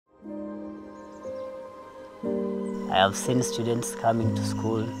I have seen students coming to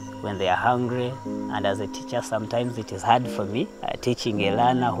school when they are hungry, and as a teacher sometimes it is hard for me teaching a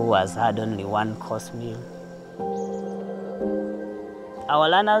learner who has had only one course meal. Our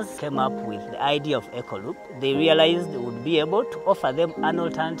learners came up with the idea of EcoLoop. They realized they would be able to offer them an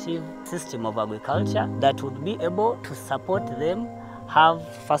alternative system of agriculture that would be able to support them have,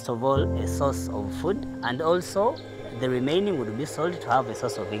 first of all, a source of food, and also the remaining would be sold to have a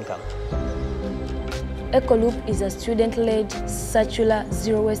source of income. EcoLoop is a student-led circular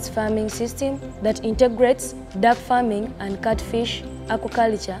zero-waste farming system that integrates duck farming and catfish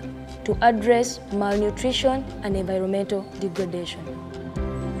aquaculture to address malnutrition and environmental degradation.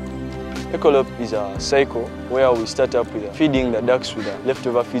 EcoLoop is a cycle where we start up with feeding the ducks with the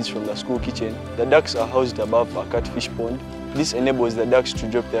leftover feeds from the school kitchen. The ducks are housed above a catfish pond. This enables the ducks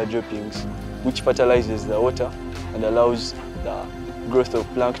to drop their droppings, which fertilizes the water and allows the growth of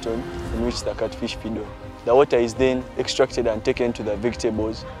plankton on which the catfish feed on. The water is then extracted and taken to the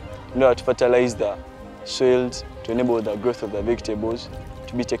vegetables in order to fertilize the soils to enable the growth of the vegetables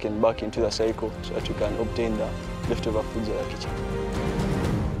to be taken back into the cycle so that we can obtain the leftover foods of the kitchen.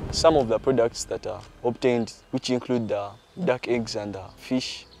 Some of the products that are obtained, which include the duck eggs and the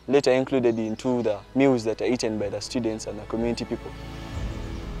fish, later included into the meals that are eaten by the students and the community people.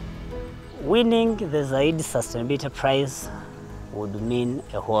 Winning the Zayed Sustainability Prize would mean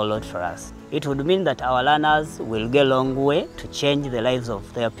a whole lot for us. It would mean that our learners will go a long way to change the lives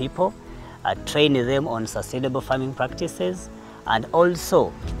of their people, train them on sustainable farming practices, and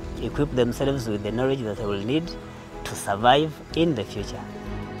also equip themselves with the knowledge that they will need to survive in the future.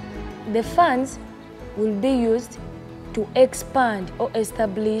 The funds will be used to expand or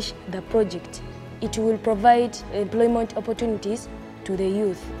establish the project. It will provide employment opportunities to the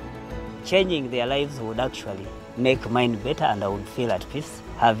youth. Changing their lives would actually make mine better, and I would feel at peace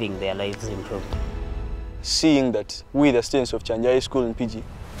having their lives improved. Seeing that we, the students of Kyanja High School in PG,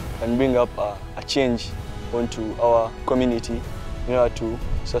 can bring up a change onto our community in order to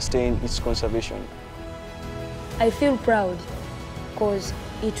sustain its conservation. I feel proud because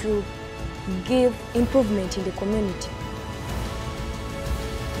it will give improvement in the community.